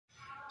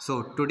So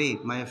today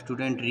my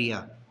student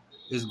Ria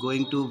is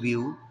going to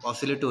view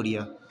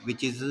Oscillatoria,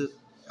 which is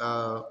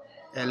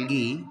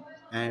algae,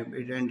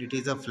 and it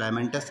is a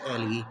filamentous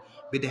algae.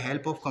 With the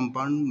help of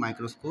compound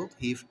microscope,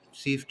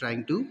 she is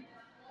trying to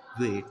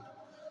view it.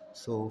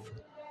 So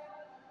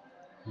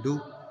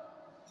do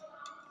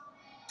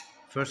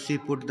first she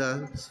put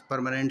the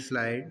permanent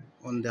slide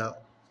on the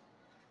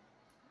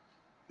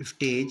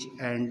stage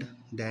and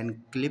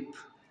then clip.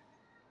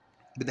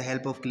 With the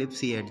help of clip,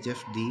 she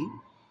adjusts the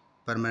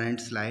permanent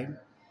slide.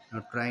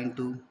 Now trying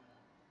to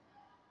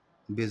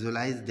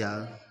visualize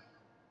the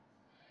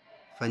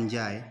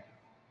fungi.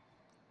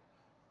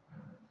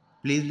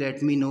 Please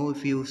let me know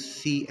if you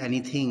see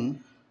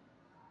anything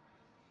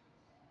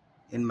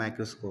in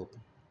microscope.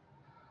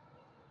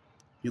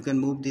 You can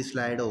move the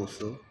slide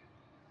also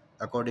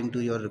according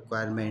to your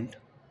requirement.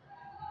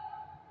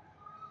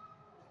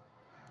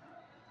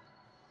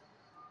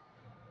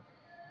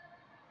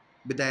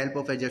 With the help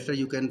of adjuster,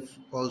 you can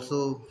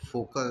also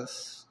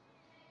focus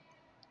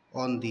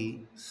on the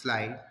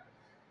slide.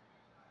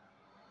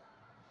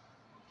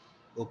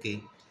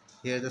 Okay,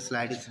 here the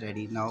slide is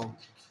ready. Now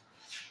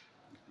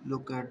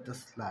look at the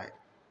slide.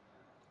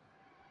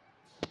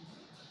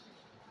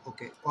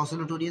 Okay,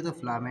 Oscillatoria is a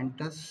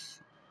filamentous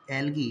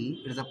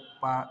algae. It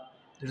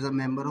is a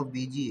member of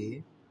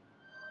BGA,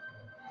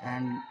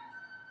 and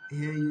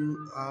here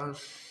you are.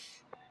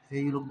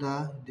 Here you look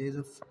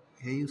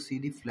here you see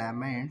the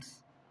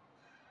filaments,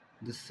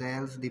 the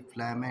cells, the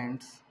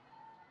filaments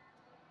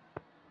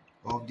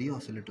of the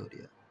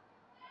Oscillatoria.